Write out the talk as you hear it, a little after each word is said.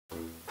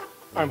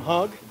I'm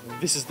Hog,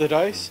 this is the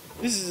Dice,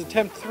 this is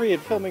attempt 3 at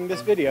filming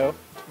this video,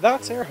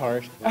 that's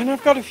Earhart, and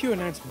I've got a few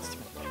announcements to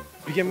make.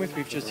 To begin with,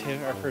 we've just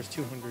hit our first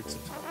 200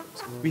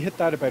 subscribers. We hit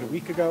that about a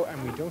week ago,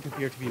 and we don't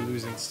appear to be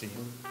losing steam.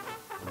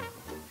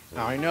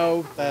 Now I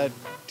know that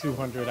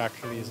 200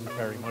 actually isn't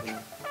very much,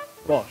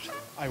 but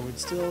I would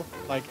still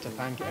like to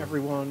thank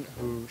everyone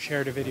who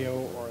shared a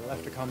video, or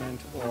left a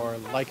comment, or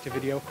liked a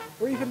video,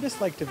 or even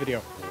disliked a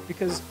video,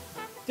 because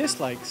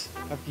dislikes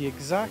have the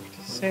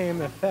exact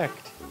same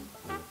effect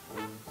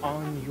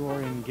on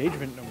your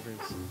engagement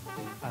numbers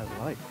as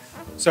likes.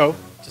 So,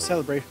 to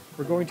celebrate,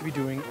 we're going to be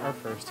doing our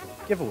first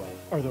giveaway.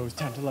 Are those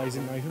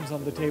tantalizing items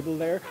on the table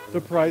there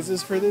the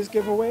prizes for this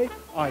giveaway?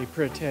 I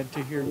pretend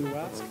to hear you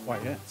ask.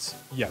 Why, yes.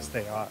 Yes,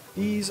 they are.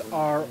 These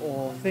are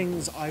all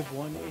things I've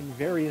won in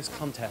various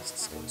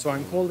contests, so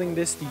I'm calling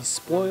this the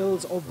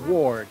Spoils of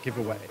War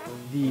giveaway.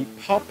 The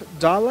Pop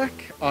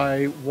Dalek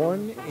I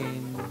won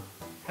in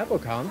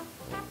Hebocon,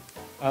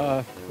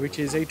 which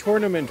is a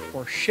tournament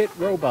for shit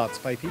robots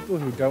by people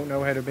who don't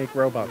know how to make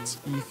robots.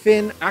 The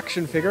Finn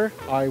action figure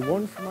I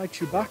won for my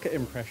Chewbacca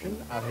impression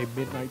at a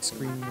midnight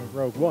screening of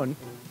Rogue One.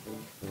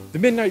 The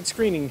midnight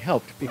screening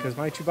helped because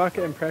my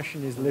Chewbacca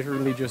impression is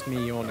literally just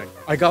me yawning.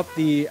 I got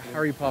the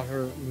Harry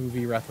Potter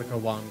movie replica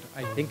wand.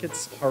 I think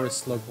it's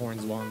Horace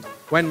Slughorn's wand,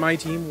 when my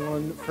team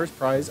won first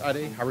prize at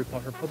a Harry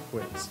Potter pub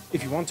quiz.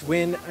 If you want to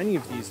win any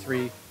of these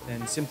three,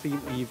 then simply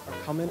leave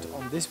a comment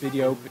on this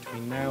video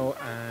between now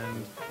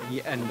and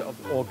the end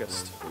of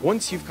August.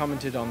 Once you've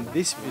commented on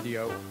this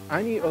video,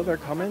 any other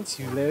comments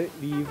you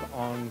leave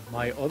on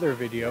my other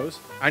videos,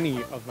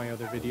 any of my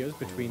other videos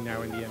between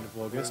now and the end of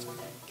August,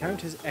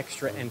 count as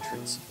extra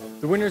entries.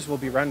 The winners will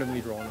be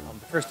randomly drawn on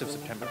the 1st of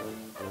September.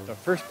 The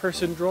first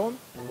person drawn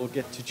will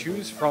get to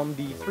choose from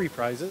the 3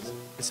 prizes,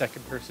 the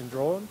second person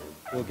drawn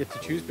will get to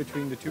choose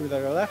between the 2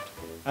 that are left,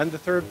 and the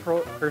third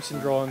person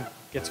drawn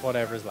gets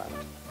whatever's left.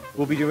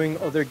 We'll be doing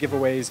other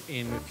giveaways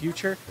in the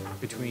future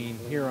between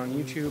here on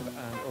YouTube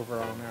and over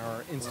on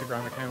our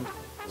Instagram account,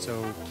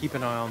 so keep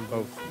an eye on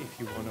both if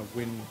you want to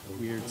win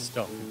weird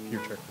stuff in the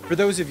future. For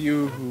those of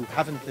you who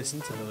haven't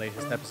listened to the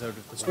latest episode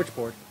of The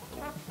Switchboard,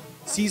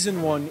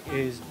 Season 1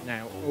 is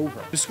now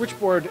over. The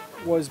Switchboard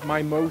was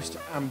my most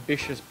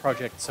ambitious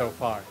project so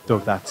far, though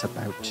that's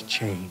about to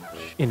change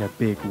in a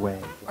big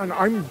way. And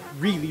I'm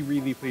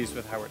really pleased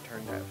with how it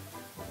turned out.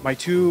 My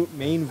 2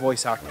 main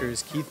voice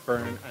actors, Keith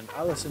Byrne and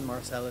Alison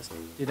Marcellus,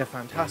 did a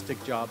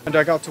fantastic job, and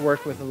I got to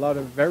work with a lot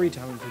of very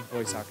talented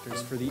voice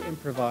actors for the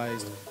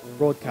improvised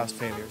broadcast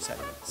failure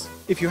segments.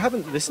 If you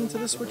haven't listened to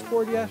The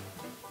Switchboard yet,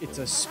 it's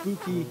a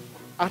spooky,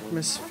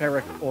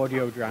 atmospheric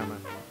audio drama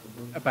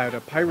about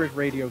a pirate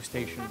radio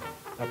station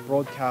that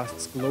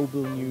broadcasts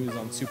global news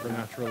on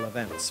supernatural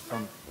events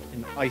from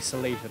an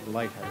isolated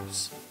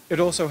lighthouse. It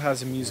also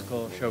has a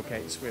musical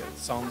showcase with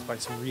songs by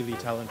some really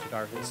talented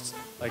artists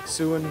like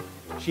Suan,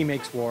 She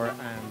Makes War,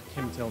 and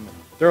Kim Tillman.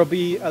 There'll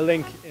be a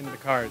link in the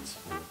cards,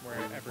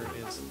 wherever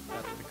it is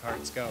that the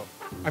cards go.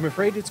 I'm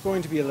afraid it's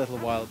going to be a little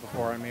while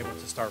before I'm able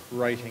to start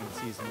writing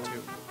Season 2,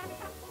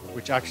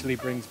 which actually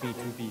brings me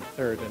to the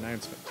 3rd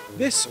announcement.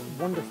 This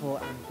wonderful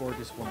and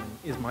gorgeous woman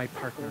is my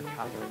partner,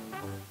 Catherine.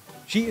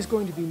 She is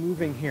going to be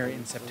moving here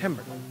in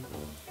September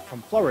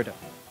from Florida,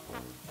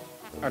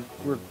 and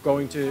we're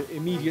going to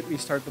immediately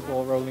start the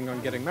ball rolling on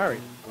getting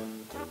married.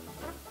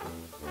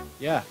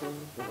 Yeah,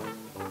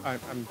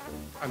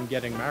 I'm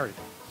getting married.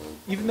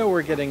 Even though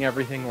we're getting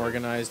everything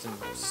organized and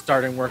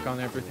starting work on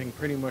everything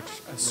pretty much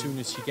as soon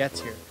as she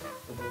gets here,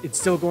 it's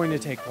still going to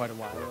take quite a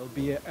while. It'll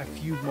be a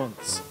few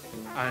months,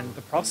 and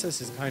the process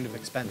is kind of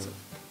expensive.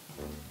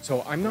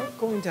 So I'm not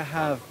going to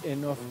have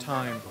enough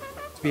time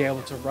to be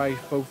able to write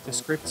both the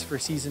scripts for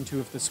Season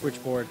 2 of The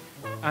Switchboard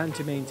and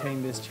to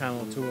maintain this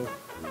channel to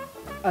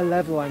a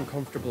level I'm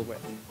comfortable with.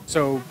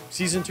 So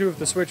Season 2 of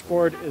The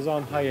Switchboard is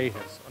on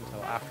hiatus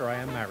until after I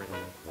am married.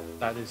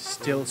 That is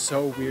still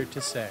so weird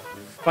to say.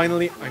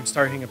 Finally, I'm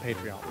starting a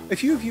Patreon. A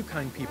few of you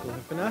kind people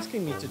have been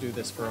asking me to do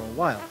this for a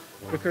while,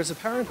 because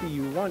apparently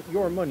you want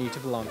your money to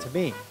belong to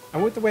me.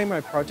 And with the way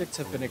my projects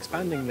have been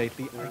expanding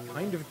lately, I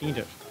kind of need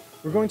it.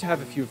 We're going to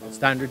have a few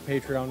standard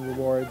Patreon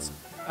rewards,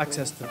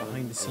 access to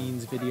behind the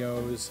scenes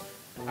videos,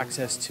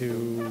 access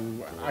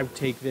to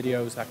outtake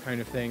videos, that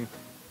kind of thing,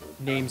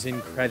 names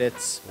in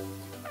credits,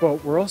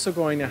 but we're also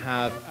going to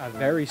have a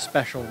very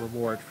special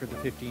reward for the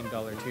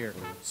 $15 tier.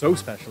 So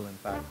special, in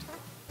fact,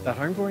 that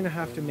I'm going to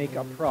have to make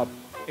a prop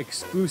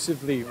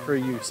exclusively for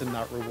use in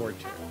that reward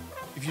tier.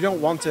 If you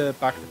don't want to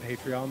back the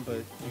Patreon, but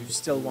you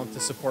still want to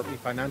support me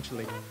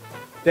financially,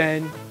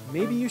 then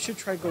maybe you should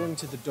try going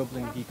to the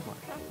Dublin Geek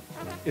Market.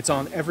 It's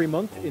on every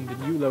month in the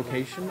new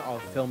location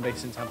of Film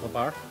Base in Temple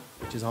Bar,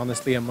 which is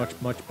honestly a much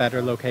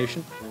better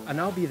location, and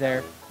I'll be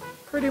there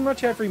pretty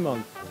much every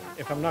month.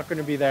 If I'm not going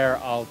to be there,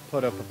 I'll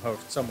put up a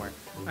post somewhere.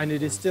 And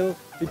it is still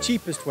the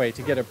cheapest way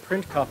to get a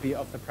print copy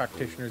of the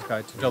Practitioner's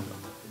Guide to Dublin.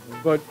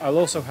 But I'll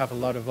also have a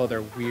lot of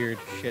other weird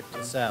shit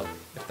to sell,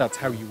 if that's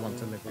how you want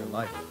to live your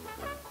life.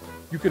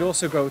 You could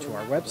also go to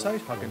our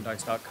website,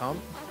 hoganddice.com,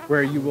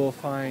 where you will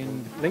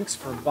find links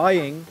for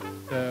buying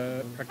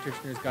the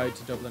Practitioner's Guide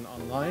to Dublin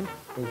online,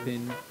 both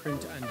in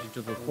print and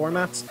digital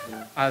formats,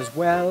 as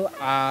well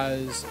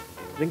as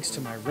links to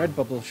my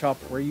Redbubble shop,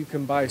 where you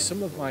can buy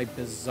some of my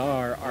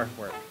bizarre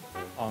artwork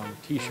on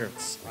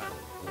t-shirts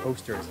and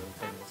posters and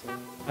things.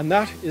 And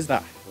that is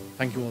that.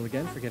 Thank you all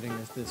again for getting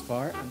us this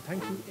far, and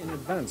thank you in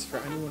advance for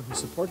anyone who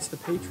supports the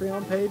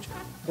Patreon page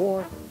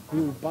or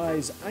who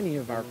buys any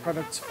of our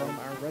products from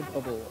our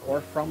Redbubble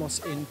or from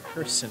us in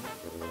person.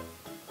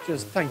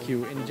 Just thank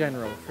you in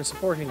general for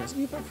supporting us,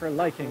 even for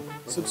liking,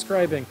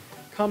 subscribing,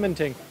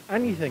 commenting,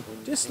 anything,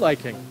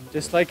 disliking.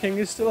 Disliking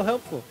is still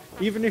helpful.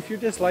 Even if you're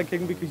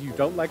disliking because you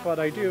don't like what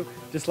I do,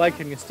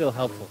 disliking is still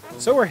helpful.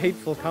 So are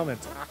hateful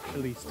comments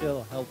actually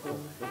still helpful.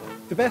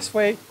 The best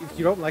way, if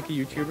you don't like a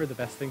YouTuber, the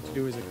best thing to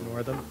do is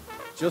ignore them.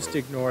 Just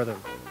ignore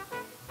them.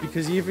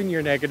 Because even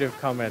your negative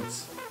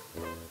comments,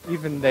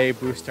 even they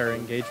boost our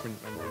engagement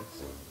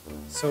numbers.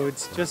 So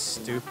it's just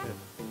stupid.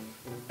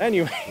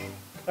 Anyway,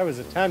 that was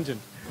a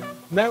tangent.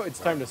 Now it's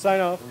time to sign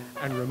off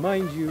and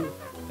remind you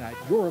that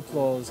your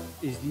applause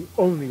is the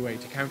only way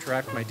to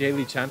counteract my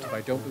daily chant of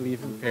I don't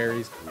believe in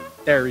fairies.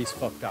 Fairies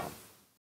fucked off.